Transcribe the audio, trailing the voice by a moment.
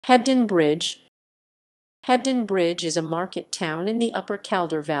Hebden Bridge. Hebden Bridge is a market town in the Upper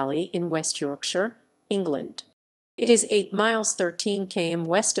Calder Valley in West Yorkshire, England. It is 8 miles 13 km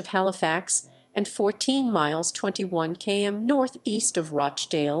west of Halifax and 14 miles 21 km northeast of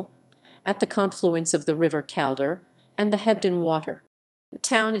Rochdale, at the confluence of the River Calder and the Hebden Water. The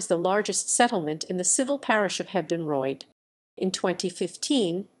town is the largest settlement in the civil parish of Hebden Royd. In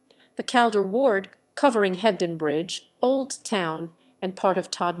 2015, the Calder ward, covering Hebden Bridge, Old Town, and part of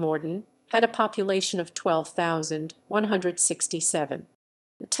Todmorden, had a population of 12,167.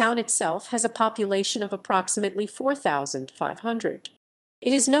 The town itself has a population of approximately 4,500.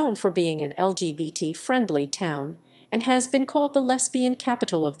 It is known for being an LGBT-friendly town and has been called the lesbian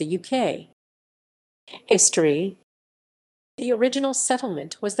capital of the UK. History. The original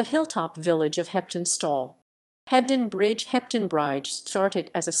settlement was the hilltop village of Hebden Stall. Hebden Bridge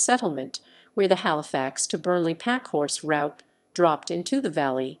started as a settlement where the Halifax to Burnley packhorse route dropped into the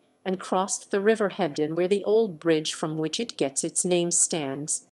valley and crossed the River Hebden, where the old bridge from which it gets its name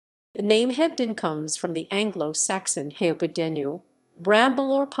stands. The name Hebden comes from the Anglo-Saxon Hebdenu,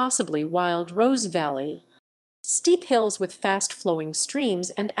 bramble or possibly wild rose valley. Steep hills with fast-flowing streams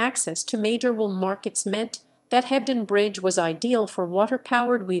and access to major wool markets meant that Hebden Bridge was ideal for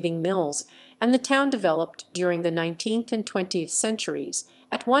water-powered weaving mills, and the town developed during the 19th and 20th centuries.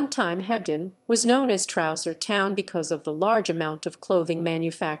 At one time, Hebden was known as Trouser Town because of the large amount of clothing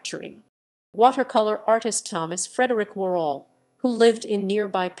manufacturing. Watercolor artist Thomas Frederick Worrall, who lived in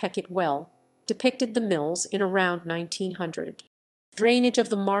nearby Peckett Well, depicted the mills in around 1900. Drainage of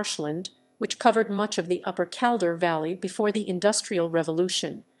the marshland, which covered much of the Upper Calder Valley before the Industrial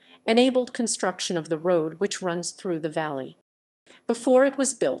Revolution, enabled construction of the road which runs through the valley. Before it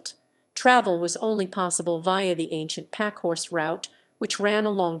was built, travel was only possible via the ancient packhorse route, which ran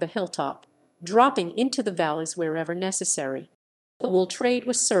along the hilltop, dropping into the valleys wherever necessary. The wool trade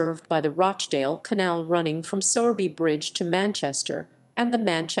was served by the Rochdale Canal running from Sowerby Bridge to Manchester, and the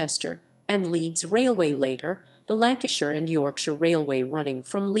Manchester and Leeds Railway, later the Lancashire and Yorkshire Railway running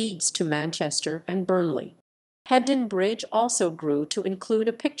from Leeds to Manchester and Burnley. Hebden Bridge also grew to include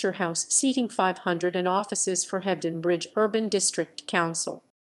a picture house seating 500 and offices for Hebden Bridge Urban District Council.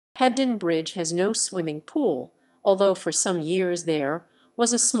 Hebden Bridge has no swimming pool, although for some years there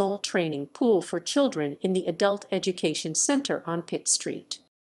was a small training pool for children in the Adult Education Centre on Pitt Street.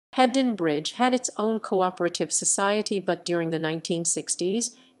 Hebden Bridge had its own cooperative society, but during the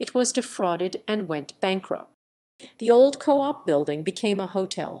 1960s it was defrauded and went bankrupt. The old co-op building became a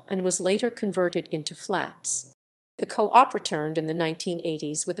hotel and was later converted into flats. The co-op returned in the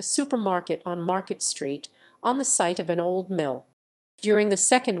 1980s with a supermarket on Market Street on the site of an old mill. During the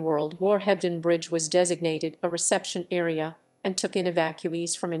Second World War, Hebden Bridge was designated a reception area and took in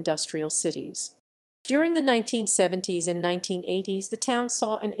evacuees from industrial cities. During the 1970s and 1980s, the town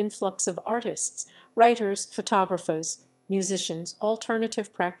saw an influx of artists, writers, photographers, musicians,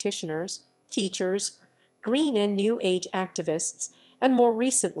 alternative practitioners, teachers, Green and New Age activists, and more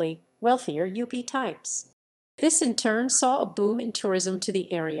recently, wealthier UP types. This in turn saw a boom in tourism to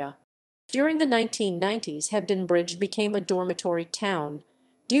the area. During the 1990s, Hebden Bridge became a dormitory town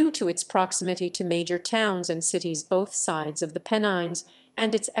due to its proximity to major towns and cities both sides of the Pennines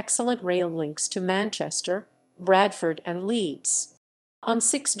and its excellent rail links to Manchester, Bradford, and Leeds. On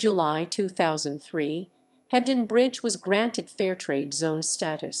 6 July 2003, Hebden Bridge was granted Fairtrade Zone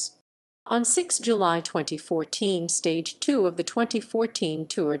status. On 6 July 2014, Stage 2 of the 2014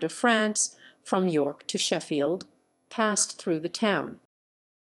 Tour de France from York to Sheffield passed through the town.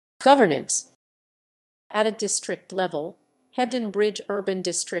 Governance. At a district level, Hebden Bridge Urban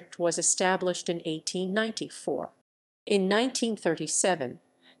District was established in 1894. In 1937,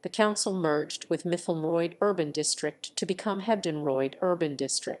 the council merged with Hebden Royd Urban District to become Hebden Royd Urban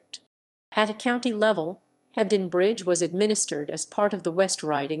District. At a county level, Hebden Bridge was administered as part of the West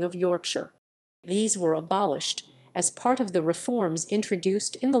Riding of Yorkshire. These were abolished as part of the reforms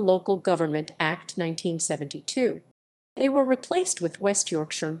introduced in the Local Government Act 1972. They were replaced with West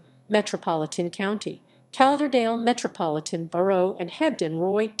Yorkshire Metropolitan County, Calderdale Metropolitan Borough, and Hebden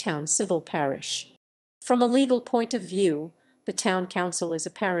Royd Town Civil Parish. From a legal point of view, the town council is a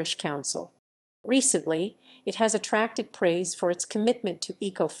parish council. Recently, it has attracted praise for its commitment to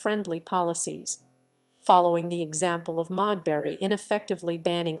eco-friendly policies, following the example of Modbury in effectively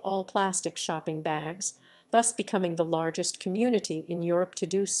banning all plastic shopping bags, thus becoming the largest community in Europe to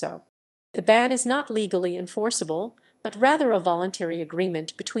do so. The ban is not legally enforceable, but rather a voluntary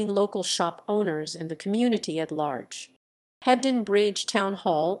agreement between local shop owners and the community at large. Hebden Bridge Town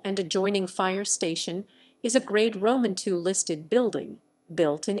Hall and adjoining fire station is a Grade Roman II listed building,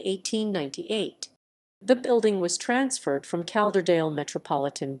 built in 1898. The building was transferred from Calderdale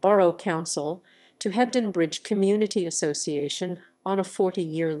Metropolitan Borough Council to Hebden Bridge Community Association on a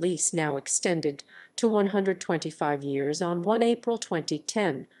 40-year lease now extended to 125 years on 1 April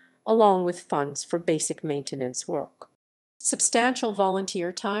 2010, along with funds for basic maintenance work. Substantial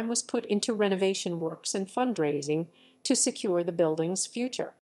volunteer time was put into renovation works and fundraising to secure the building's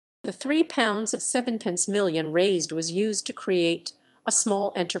future. The £3.07 million raised was used to create a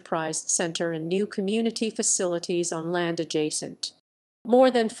small enterprise centre and new community facilities on land adjacent.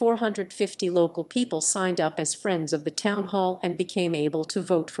 More than 450 local people signed up as friends of the town hall and became able to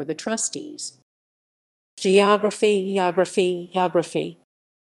vote for the trustees. Geography.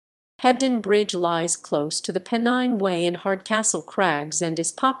 Hebden Bridge lies close to the Pennine Way and Hardcastle Crags and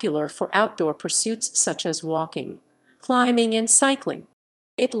is popular for outdoor pursuits such as walking, climbing, and cycling.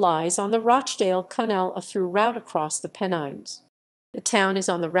 It lies on the Rochdale Canal, a through route across the Pennines. The town is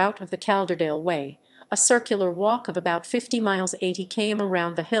on the route of the Calderdale Way, a circular walk of about 50 miles 80 km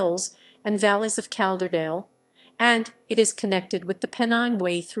around the hills and valleys of Calderdale, and it is connected with the Pennine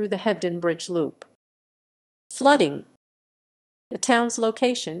Way through the Hebden Bridge loop. Flooding. The town's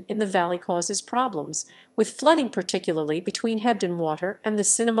location in the valley causes problems, with flooding particularly between Hebden Water and the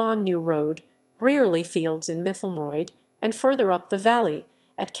Cinnamon New Road, Brearley Fields in Hebden Royd, and further up the valley,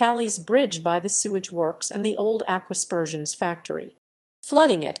 at Callie's Bridge by the sewage works and the old aquaspersions factory.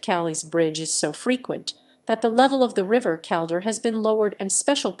 Flooding at Callie's Bridge is so frequent that the level of the River Calder has been lowered and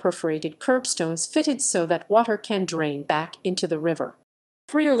special perforated curbstones fitted so that water can drain back into the river.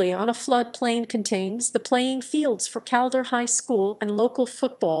 Brearley on a floodplain contains the playing fields for Calder High School and local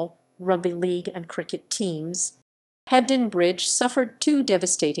football, rugby league, and cricket teams. Hebden Bridge suffered 2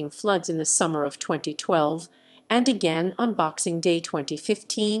 devastating floods in the summer of 2012 and again on Boxing Day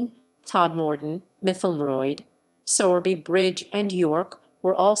 2015. Todmorden, Hebden Royd, Sowerby Bridge, and York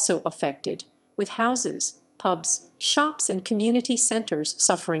were also affected, with houses, pubs, shops, and community centres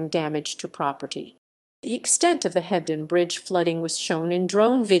suffering damage to property. The extent of the Hebden Bridge flooding was shown in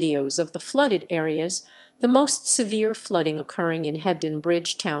drone videos of the flooded areas, the most severe flooding occurring in Hebden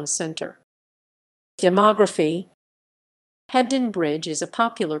Bridge town centre. Demography. Hebden Bridge is a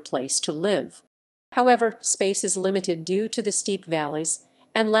popular place to live. However, space is limited due to the steep valleys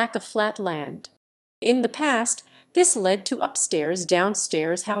and lack of flat land. In the past, this led to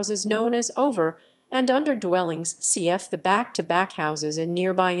upstairs-downstairs houses known as over- and under-dwellings, cf. the back-to-back houses in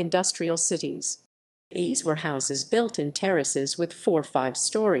nearby industrial cities. These were houses built in terraces with 4-5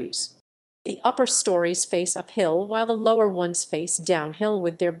 stories. The upper stories face uphill while the lower ones face downhill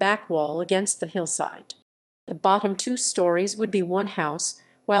with their back wall against the hillside. The bottom 2 stories would be one house,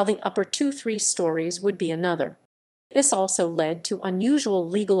 while the upper 2-3 stories would be another. This also led to unusual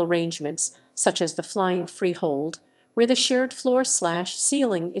legal arrangements, such as the flying freehold, where the shared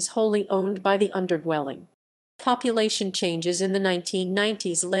floor/ceiling is wholly owned by the underdwelling. Population changes in the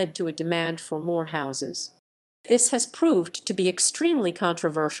 1990s led to a demand for more houses. This has proved to be extremely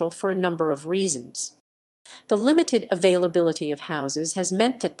controversial for a number of reasons. The limited availability of houses has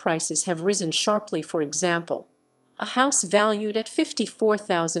meant that prices have risen sharply. For example, a house valued at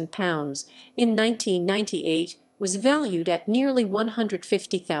 £54,000 in 1998 was valued at nearly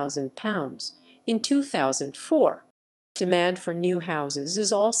 £150,000 in 2004. Demand for new houses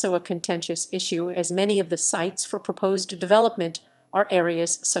is also a contentious issue, as many of the sites for proposed development are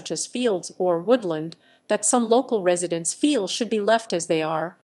areas such as fields or woodland that some local residents feel should be left as they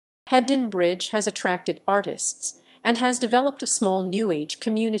are. Hebden Bridge has attracted artists and has developed a small New Age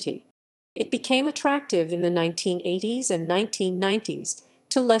community. It became attractive in the 1980s and 1990s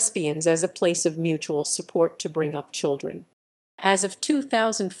to lesbians as a place of mutual support to bring up children. As of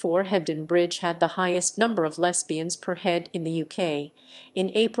 2004, Hebden Bridge had the highest number of lesbians per head in the UK.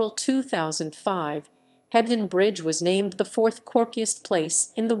 In April 2005, Hebden Bridge was named the 4th quirkiest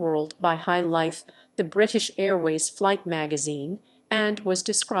place in the world by High Life, the British Airways flight magazine, and was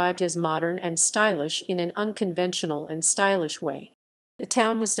described as modern and stylish in an unconventional and stylish way. The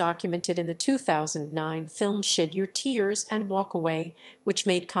town was documented in the 2009 film Shed Your Tears and Walk Away, which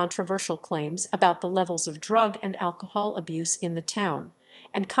made controversial claims about the levels of drug and alcohol abuse in the town,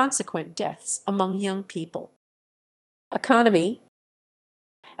 and consequent deaths among young people. Economy.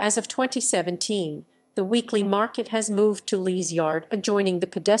 As of 2017, the weekly market has moved to Lees Yard, adjoining the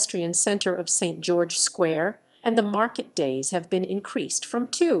pedestrian centre of St. George Square, and the market days have been increased from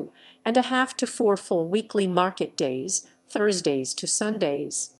 2.5 to 4 full weekly market days, Thursdays to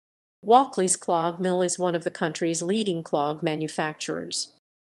Sundays. Walkley's Clog Mill is one of the country's leading clog manufacturers.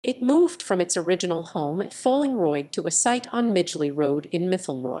 It moved from its original home at Folling Royd to a site on Midgley Road in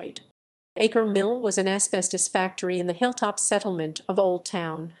Hebden Royd. Acre Mill was an asbestos factory in the hilltop settlement of Old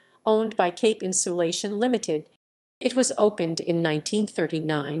Town, owned by Cape Insulation Limited. It was opened in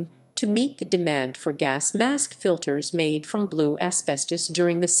 1939 to meet the demand for gas mask filters made from blue asbestos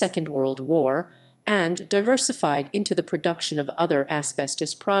during the Second World War, and diversified into the production of other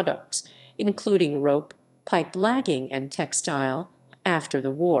asbestos products, including rope, pipe lagging, and textile, after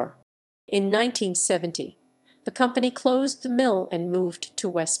the war. In 1970, the company closed the mill and moved to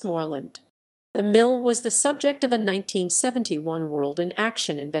Westmoreland. The mill was the subject of a 1971 World in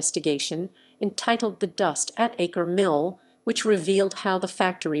Action investigation entitled The Dust at Acre Mill, which revealed how the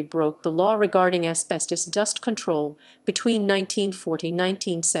factory broke the law regarding asbestos dust control between 1940 and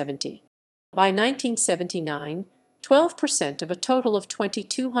 1970. By 1979, 12% of a total of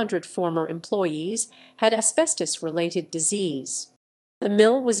 2,200 former employees had asbestos-related disease. The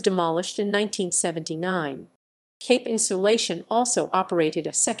mill was demolished in 1979. Cape Insulation also operated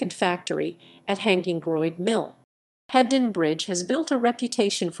a second factory at Hebden Royd Mill. Hebden Bridge has built a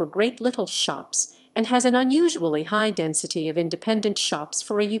reputation for great little shops and has an unusually high density of independent shops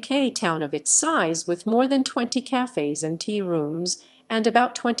for a UK town of its size, with more than 20 cafes and tea rooms and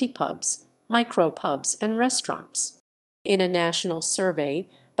about 20 pubs, micro-pubs, and restaurants. In a national survey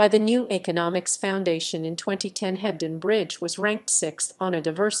by the New Economics Foundation in 2010, Hebden Bridge was ranked 6th on a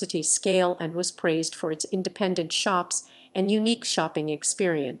diversity scale and was praised for its independent shops and unique shopping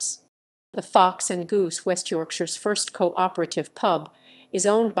experience. The Fox and Goose, West Yorkshire's first cooperative pub, is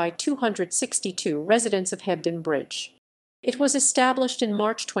owned by 262 residents of Hebden Bridge. It was established in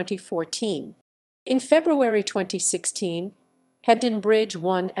March 2014. In February 2016, Hebden Bridge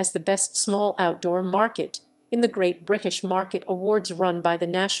won as the best small outdoor market in the Great British Market Awards run by the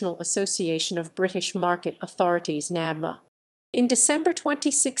National Association of British Market Authorities (NABMA). In December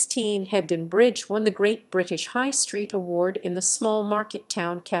 2016, Hebden Bridge won the Great British High Street Award in the Small Market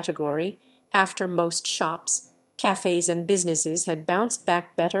Town category, after most shops, cafes and businesses had bounced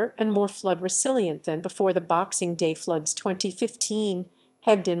back better and more flood resilient than before the Boxing Day floods 2015.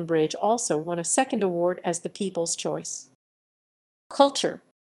 Hebden Bridge also won a second award as the People's Choice. Culture.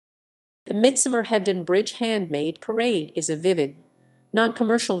 The Midsummer Hebden Bridge Handmade Parade is a vivid,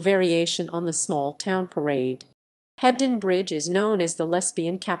 non-commercial variation on the small town parade. Hebden Bridge is known as the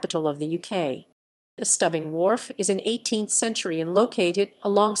lesbian capital of the UK. The Stubbing Wharf is in 18th century and located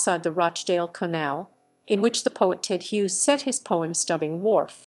alongside the Rochdale Canal, in which the poet Ted Hughes set his poem Stubbing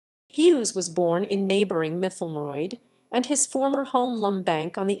Wharf. Hughes was born in neighbouring Royd, and his former home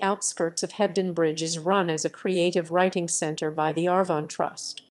Lumbank on the outskirts of Hebden Bridge is run as a creative writing centre by the Arvon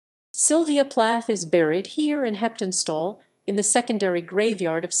Trust. Sylvia Plath is buried here in Heptonstall, in the secondary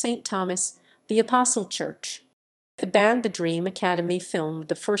graveyard of St. Thomas, the Apostle Church. The band The Dream Academy filmed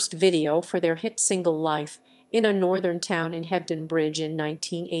the first video for their hit single Life in a northern town in Hebden Bridge in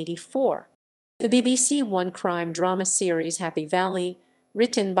 1984. The BBC One crime drama series Happy Valley,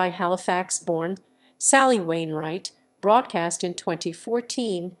 written by Halifax-born Sally Wainwright, broadcast in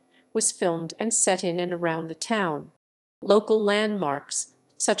 2014, was filmed and set in and around the town. Local landmarks,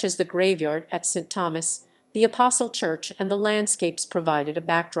 such as the graveyard at St. Thomas, the Apostle Church, and the landscapes provided a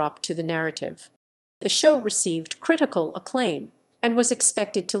backdrop to the narrative. The show received critical acclaim and was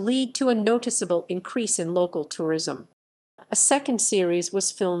expected to lead to a noticeable increase in local tourism. A second series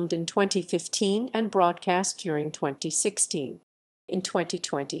was filmed in 2015 and broadcast during 2016. In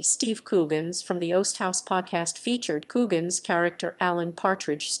 2020, Steve Coogans from the Oast House podcast featured Coogan's character Alan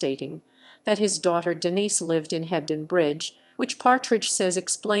Partridge stating that his daughter Denise lived in Hebden Bridge, which Partridge says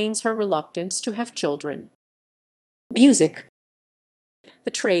explains her reluctance to have children. Music.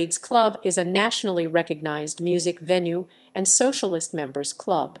 The Trades Club is a nationally recognized music venue and socialist members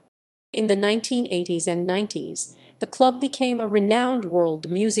club. In the 1980s and 90s, the club became a renowned world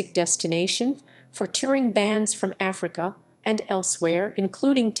music destination for touring bands from Africa and elsewhere,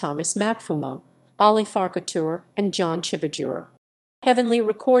 including Thomas Mapfumo, Ali Farquhar, and John Chibajura. Heavenly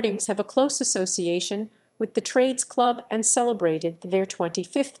Recordings have a close association with the Trades Club and celebrated their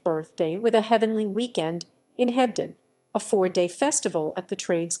 25th birthday with a Heavenly Weekend in Hebden, a 4-day festival at the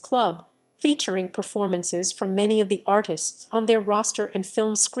Trades Club, featuring performances from many of the artists on their roster and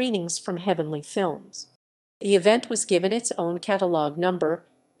film screenings from Heavenly Films. The event was given its own catalogue number,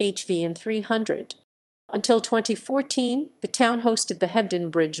 HVN 300. Until 2014, the town hosted the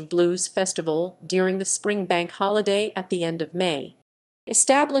Hebden Bridge Blues Festival during the spring bank holiday at the end of May.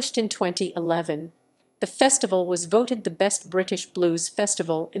 Established in 2011, the festival was voted the best British blues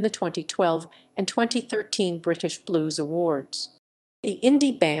festival in the 2012 and 2013 British Blues Awards. The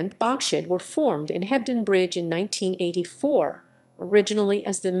indie band Bogshed were formed in Hebden Bridge in 1984, originally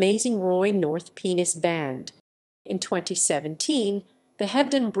as the Amazing Roy North Penis Band. In 2017, The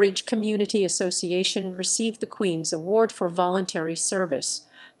Hebden Bridge Community Association received the Queen's Award for Voluntary Service,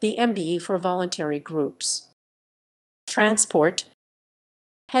 the MBE for Voluntary Groups. Transport.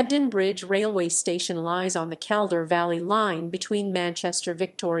 Hebden Bridge railway station lies on the Calder Valley line between Manchester,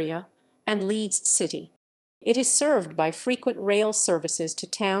 Victoria, and Leeds City. It is served by frequent rail services to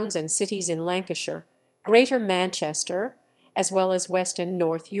towns and cities in Lancashire, Greater Manchester, as well as West and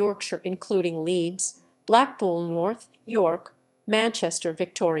North Yorkshire, including Leeds, Blackpool North, York, Manchester,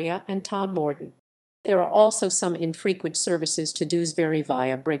 Victoria, and Todmorden. There are also some infrequent services to Dewsbury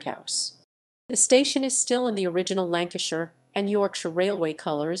via Brighouse. The station is still in the original Lancashire and Yorkshire railway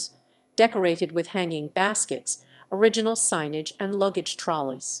colours, decorated with hanging baskets, original signage, and luggage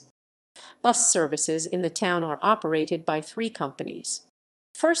trolleys. Bus services in the town are operated by 3 companies.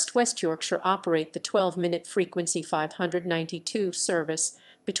 First West Yorkshire operate the 12-minute frequency 592 service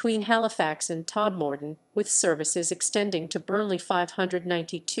between Halifax and Todmorden, with services extending to Burnley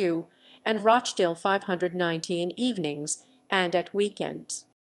 592 and Rochdale 590 in evenings and at weekends.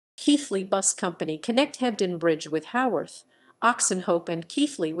 Keighley Bus Company connect Hebden Bridge with Haworth, Oxenhope and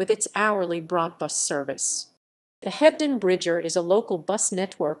Keighley with its hourly Broadbus service. The Hebden Bridger is a local bus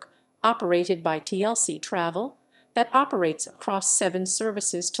network operated by TLC Travel that operates across 7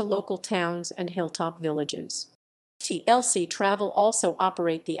 services to local towns and hilltop villages. TLC Travel also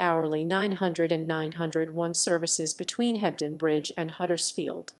operate the hourly 900 and 901 services between Hebden Bridge and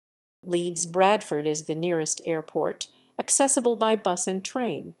Huddersfield. Leeds Bradford is the nearest airport, accessible by bus and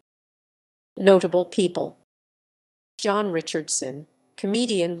train. Notable people. John Richardson,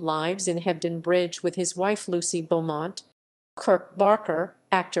 comedian, lives in Hebden Bridge with his wife Lucy Beaumont. Kirk Barker,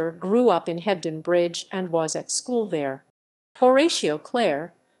 actor, grew up in Hebden Bridge and was at school there. Horatio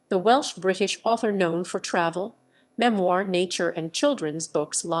Clare, the Welsh-British author known for travel, memoir, nature, and children's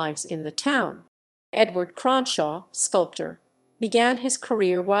books, lives in the town. Edward Cronshaw, sculptor, began his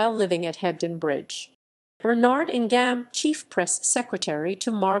career while living at Hebden Bridge. Bernard Ingham, chief press secretary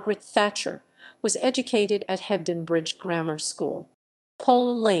to Margaret Thatcher, was educated at Hebden Bridge Grammar School.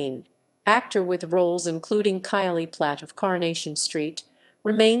 Paul Lane, actor with roles including Kylie Platt of Coronation Street,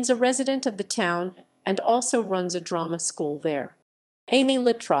 remains a resident of the town and also runs a drama school there. Amy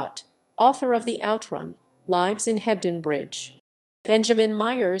Littrott, author of The Outrun, lives in Hebden Bridge. Benjamin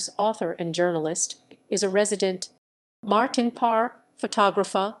Myers, author and journalist, is a resident. Martin Parr,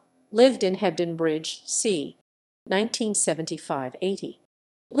 photographer, lived in Hebden Bridge, c. 1975-80.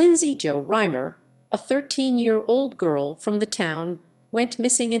 Lindsay Jo Reimer, a 13-year-old girl from the town, went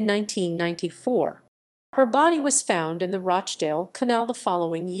missing in 1994. Her body was found in the Rochdale Canal the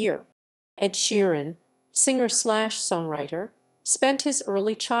following year. Ed Sheeran, singer/songwriter, spent his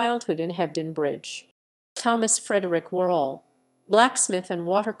early childhood in Hebden Bridge. Thomas Frederick Worrall, blacksmith and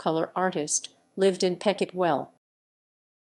watercolor artist, lived in Peckett Well.